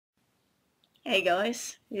Hey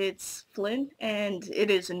guys, it's Flynn, and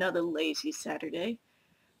it is another lazy Saturday.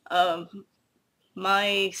 Um,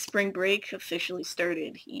 my spring break officially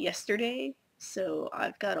started yesterday, so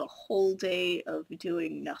I've got a whole day of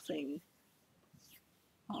doing nothing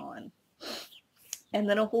on, and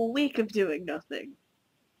then a whole week of doing nothing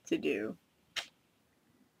to do.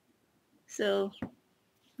 So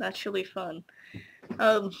that's really fun.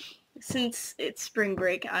 Um, since it's spring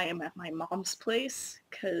break, I am at my mom's place,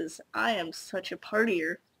 because I am such a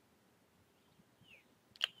partier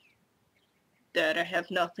that I have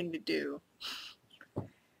nothing to do.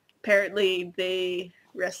 Apparently the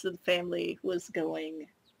rest of the family was going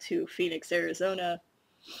to Phoenix, Arizona,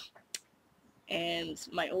 and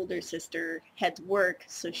my older sister had to work,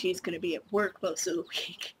 so she's going to be at work most of the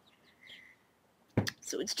week.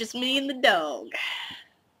 So it's just me and the dog.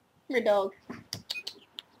 Come here, dog.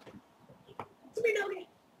 Come here, doggy.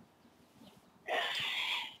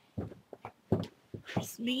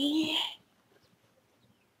 It's me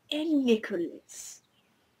and Nicholas.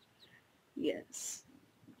 Yes.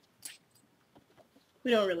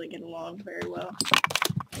 We don't really get along very well.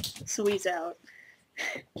 So he's out.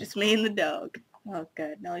 Just me and the dog. Oh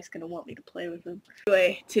god, now he's gonna want me to play with him.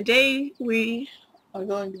 Anyway, today we are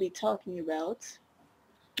going to be talking about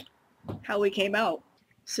how we came out.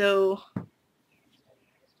 So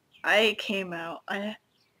I came out. Like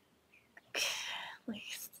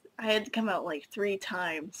I had to come out like 3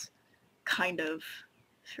 times, kind of,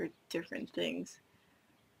 for different things.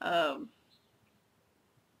 Um,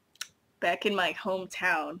 Back in my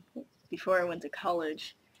hometown, before I went to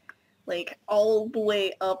college, like all the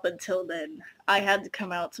way up until then, I had to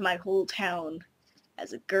come out to my whole town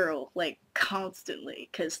as a girl, like constantly,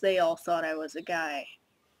 because they all thought I was a guy.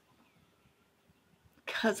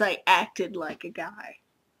 Because I acted like a guy.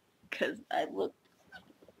 Because I looked.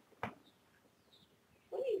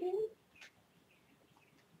 What are you doing?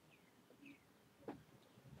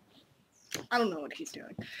 I don't know what he's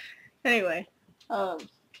doing. Anyway,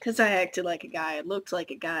 because I acted like a guy, I looked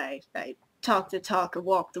like a guy, I talked the talk, I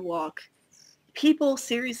walked the walk. People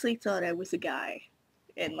seriously thought I was a guy,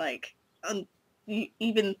 and like,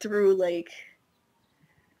 even through like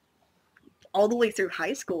all the way through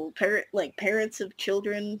high school, parents of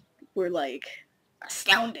children were like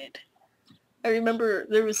astounded. I remember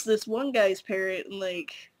there was this one guy's parent, and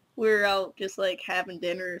like we were out just like having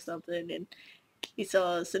dinner or something, and he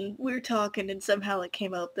saw us, and we were talking, and somehow it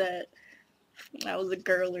came up that I was a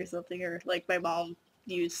girl or something, or like my mom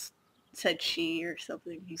said she or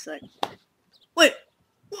something. He's like, wait,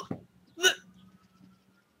 but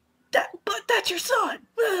that's your son.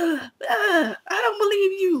 I don't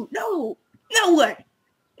believe you. No, no way,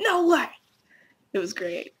 no way. It was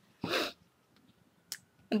great.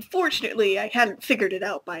 Unfortunately, I hadn't figured it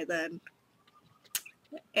out by then,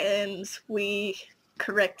 and we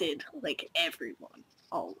corrected like everyone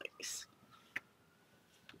always.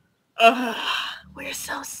 Ugh, we're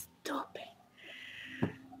so stupid.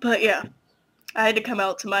 But yeah, I had to come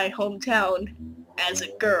out to my hometown as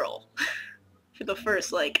a girl for the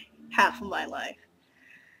first like half of my life.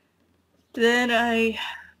 Then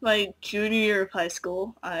my junior year of high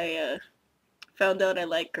school, I found out I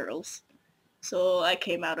liked girls, so I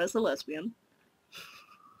came out as a lesbian.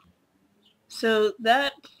 So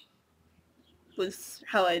that was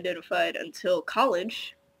how I identified until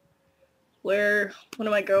college, where one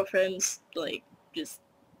of my girlfriends like just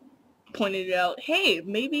pointed it out. Hey,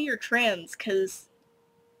 maybe you're trans, cause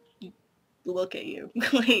look at you.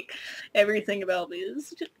 Like everything about me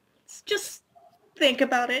is just think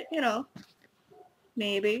about it,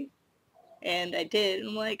 maybe. And I did.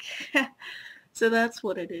 I'm like, so that's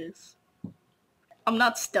what it is. I'm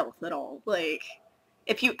not stealth at all. Like,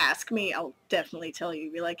 if you ask me, I'll definitely tell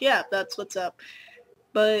you. Be like, yeah, that's what's up.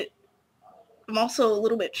 But I'm also a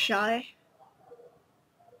little bit shy.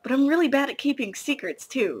 But I'm really bad at keeping secrets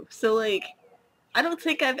too. So like, I don't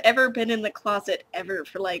think I've ever been in the closet ever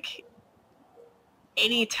for like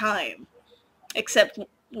any time, except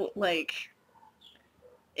like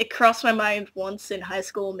it crossed my mind once in high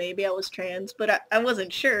school. Maybe I was trans, but I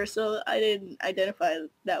wasn't sure, so I didn't identify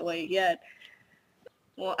that way yet.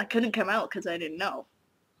 Well, I couldn't come out because I didn't know,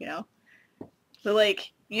 you know? But,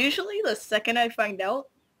 like, usually the second I find out,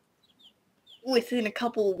 within a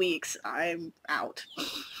couple of weeks, I'm out.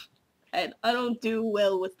 I don't do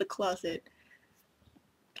well with the closet,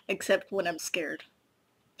 except when I'm scared.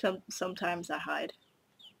 Sometimes I hide.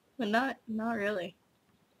 But not really.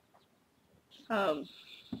 Um,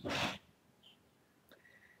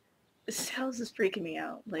 this house is freaking me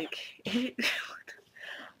out. Like,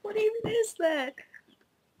 what even is that?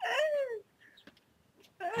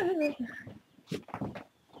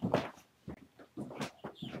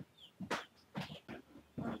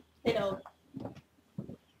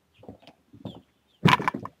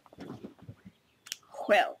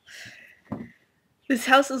 well, this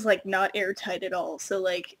house is, like, not airtight at all. So,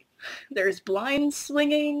 like, there's blinds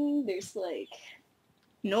swinging, there's, like,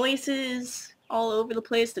 noises all over the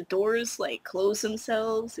place. The doors, like, close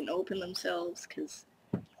themselves and open themselves because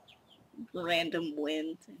random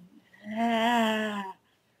wind.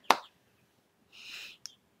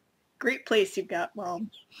 Great place you've got,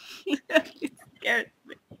 Mom. It scared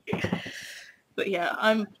me. But yeah,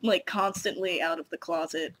 I'm, like, constantly out of the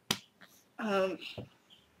closet.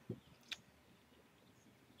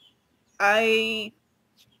 I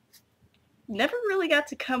never really got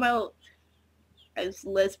to come out as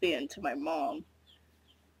lesbian to my mom.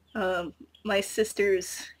 My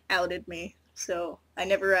sisters outed me, so I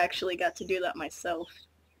never actually got to do that myself.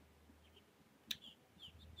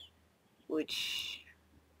 Which,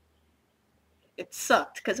 it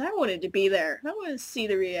sucked, because I wanted to be there. I wanted to see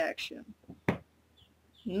the reaction.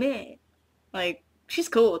 Man. Like, she's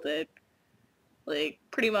cool with it. Like,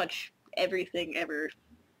 pretty much everything ever.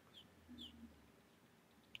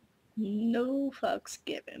 No fucks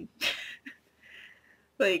given.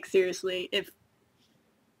 Like, seriously, if...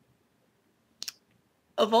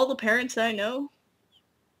 Of all the parents I know,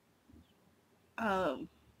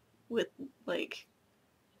 with, like,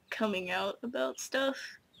 coming out about stuff,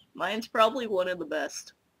 mine's probably one of the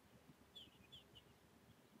best.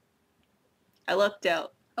 I lucked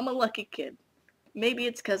out. I'm a lucky kid. Maybe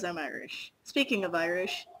it's because I'm Irish. Speaking of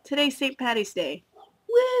Irish, today's St. Paddy's Day.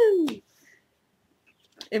 Woo!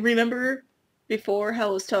 And remember before how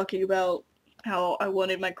I was talking about how I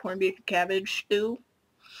wanted my corned beef and cabbage stew?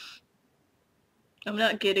 I'm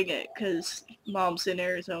not getting it because Mom's in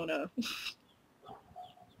Arizona.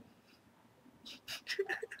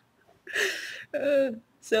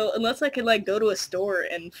 So unless I can, like, go to a store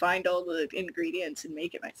and find all the ingredients and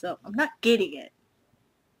make it myself, I'm not getting it.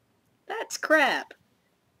 That's crap.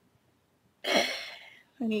 I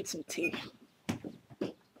need some tea.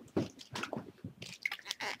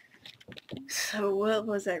 So what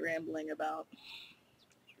was I rambling about?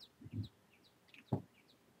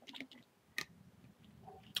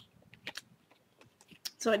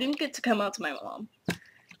 So I didn't get to come out to my mom.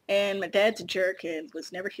 And my dad's a jerk and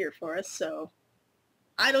was never here for us, so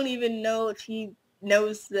I don't even know if he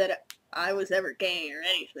knows that I was ever gay or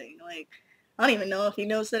anything. Like, I don't even know if he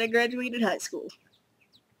knows that I graduated high school.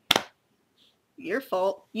 Your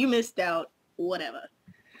fault. You missed out. Whatever.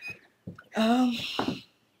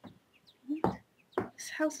 This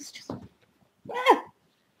house is just... Ah!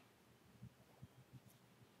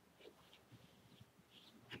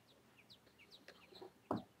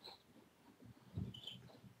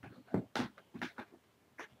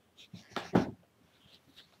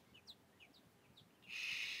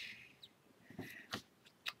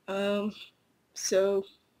 So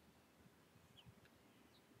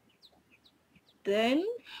then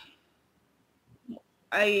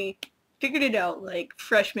I figured it out, like,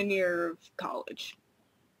 freshman year of college,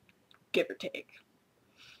 give or take.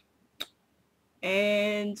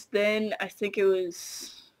 And then I think it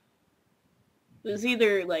was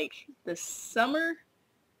either, like, the summer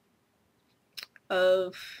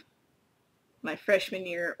of my freshman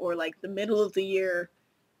year or, like, the middle of the year.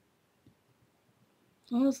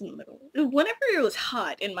 It was in the middle. Whenever it was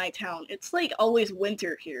hot in my town, it's, like, always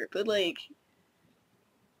winter here, but, like,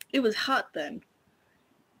 it was hot then.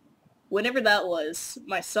 Whenever that was,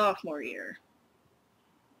 my sophomore year,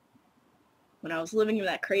 when I was living in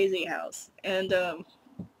that crazy house. And,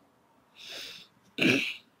 I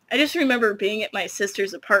just remember being at my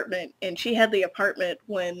sister's apartment, and she had the apartment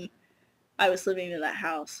when I was living in that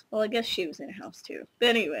house. Well, I guess she was in a house too. But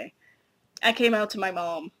anyway, I came out to my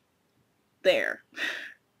mom there.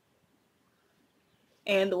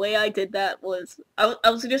 And the way I did that was, I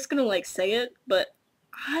was just gonna, like, say it, but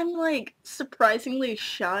I'm, like, surprisingly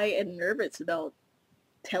shy and nervous about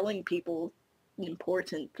telling people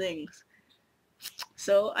important things.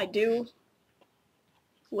 So I do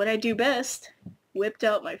what I do best, whipped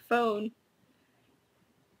out my phone,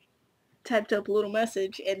 typed up a little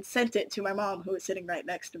message, and sent it to my mom, who was sitting right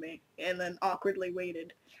next to me, and then awkwardly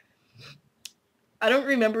waited. I don't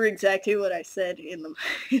remember exactly what I said in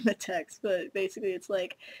the text, but basically it's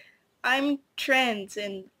like, I'm trans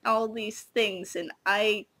and all these things, and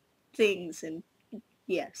I things, and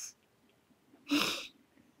yes.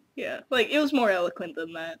 Yeah, like, it was more eloquent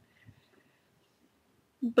than that.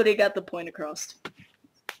 But it got the point across.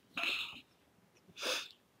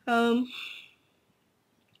 And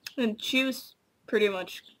she was pretty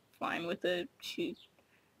much fine with it. She,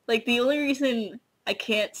 like, the only reason I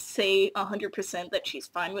can't say 100% that she's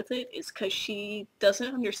fine with it is because she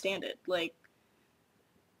doesn't understand it. Like,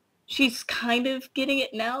 she's kind of getting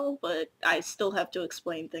it now, but I still have to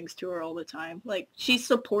explain things to her all the time. Like, she's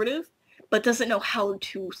supportive, but doesn't know how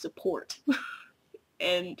to support.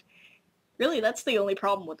 And really, that's the only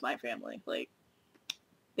problem with my family. Like,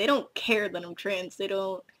 they don't care that I'm trans. They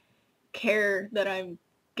don't care that I'm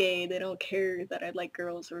gay. They don't care that I like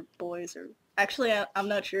girls or boys or... Actually, I'm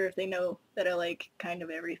not sure if they know that I like kind of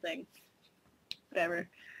everything. Whatever.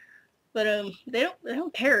 But they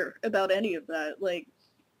don't care about any of that. Like,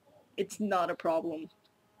 it's not a problem.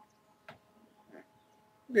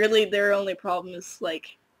 Really, their only problem is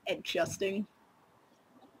like adjusting.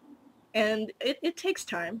 And it takes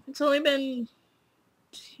time. It's only been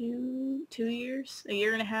 2 years, a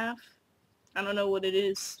year and a half. I don't know what it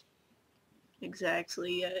is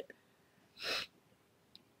exactly yet.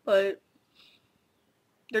 But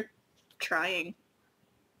they're trying.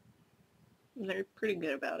 They're pretty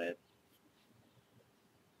good about it.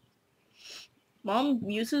 Mom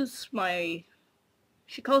uses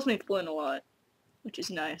she calls me Flynn a lot, which is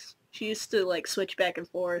nice. She used to like switch back and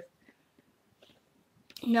forth.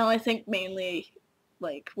 Now I think mainly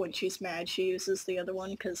like when she's mad she uses the other one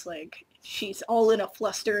because like she's all in a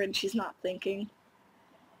fluster and she's not thinking.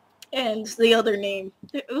 And the other name,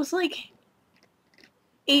 it was like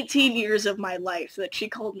 18 years of my life that she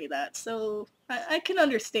called me that, so I can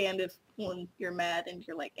understand if when you're mad and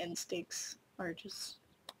your like instincts are just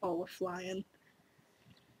all flying,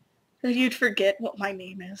 that you'd forget what my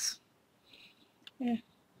name is. Yeah.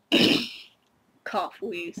 Cough,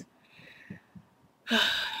 wheeze.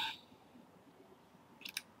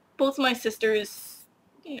 Both my sisters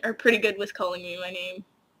are pretty good with calling me my name.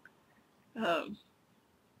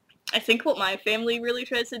 I think what my family really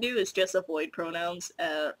tries to do is just avoid pronouns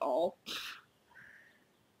at all.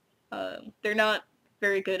 They're not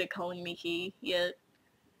very good at calling me he yet.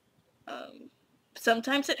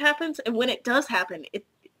 Sometimes it happens, and when it does happen,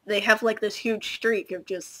 they have like this huge streak of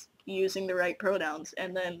just using the right pronouns,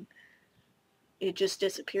 and then it just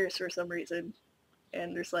disappears for some reason,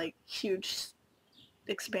 and there's like huge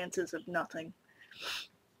expanses of nothing.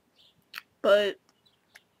 But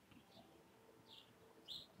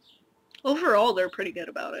overall, they're pretty good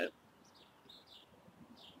about it,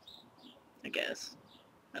 I guess.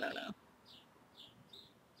 I don't know.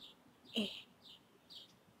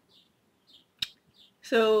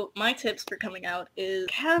 So my tips for coming out is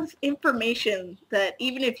have information that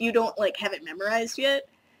even if you don't like have it memorized yet,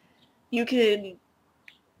 you can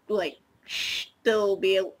like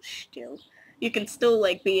you can still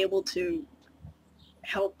like be able to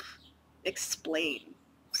help explain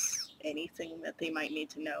anything that they might need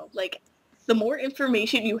to know. Like, the more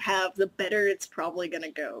information you have, the better it's probably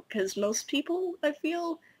gonna go. Because most people, I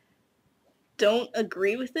feel, don't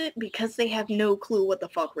agree with it because they have no clue what the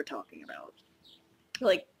fuck we're talking about.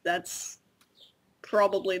 Like, that's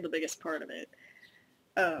probably the biggest part of it.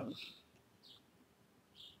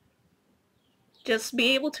 Just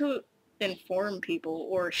be able to inform people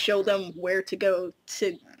or show them where to go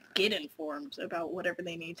to get informed about whatever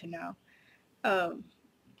they need to know.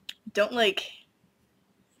 Don't like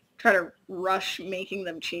try to rush making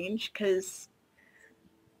them change, because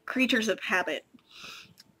creatures of habit.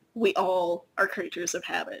 We all are creatures of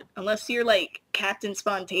habit. Unless you're like Captain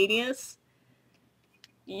Spontaneous,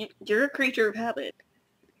 you're a creature of habit.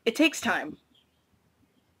 It takes time.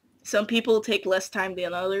 Some people take less time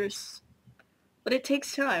than others, but it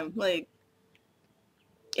takes time. Like,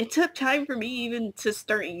 it took time for me even to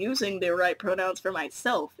start using the right pronouns for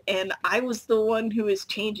myself, and I was the one who was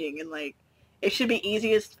changing, and like, it should be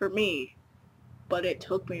easiest for me, but it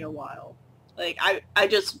took me a while. Like, I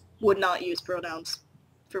just would not use pronouns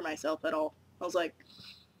for myself at all. I was like,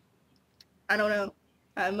 I don't know.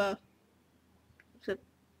 I'm a...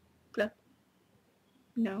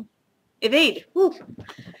 No. Evade! Woo!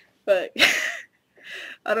 But,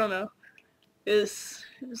 I don't know. It was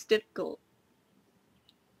difficult.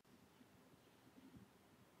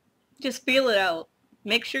 Just feel it out.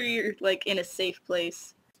 Make sure you're, like, in a safe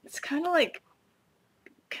place. It's kind of like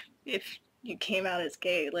if you came out as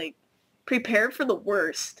gay. Like, prepare for the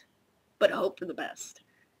worst, but hope for the best.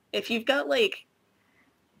 If you've got, like,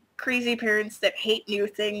 crazy parents that hate new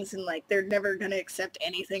things and, like, they're never gonna accept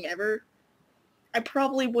anything ever, I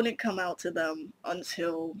probably wouldn't come out to them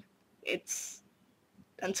until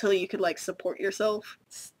you could, like, support yourself.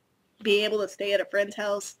 Be able to stay at a friend's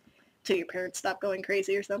house till your parents stop going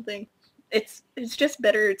crazy or something. It's just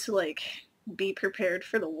better to, like, be prepared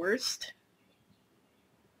for the worst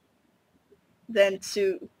than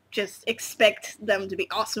to just expect them to be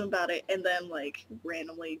awesome about it and then, like,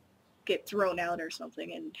 randomly get thrown out or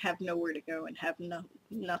something and have nowhere to go and have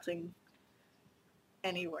nothing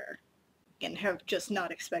anywhere. and have just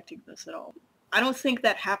not expecting this at all. I don't think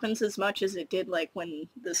that happens as much as it did like when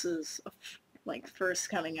this is like first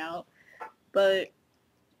coming out, but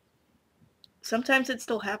sometimes it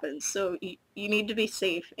still happens. So you need to be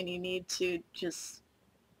safe, and you need to just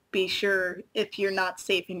be sure if you're not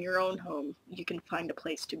safe in your own home, you can find a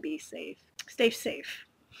place to be safe. Stay safe.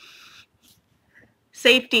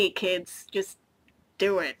 Safety, kids. Just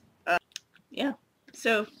do it. Yeah.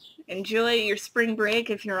 So enjoy your spring break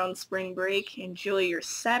if you're on spring break. Enjoy your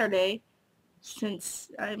Saturday,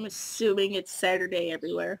 since I'm assuming it's Saturday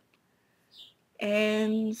everywhere.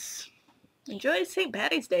 And enjoy St.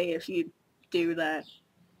 Patty's Day if you do that.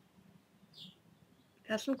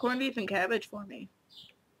 Have some corned beef and cabbage for me.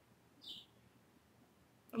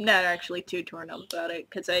 I'm not actually too torn up about it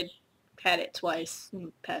because I had it twice in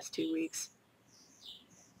the past 2 weeks.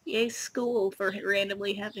 Yay, school for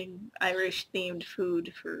randomly having Irish-themed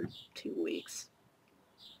food for 2 weeks.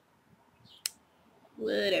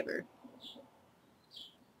 Whatever.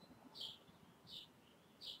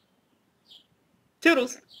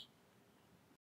 Toodles!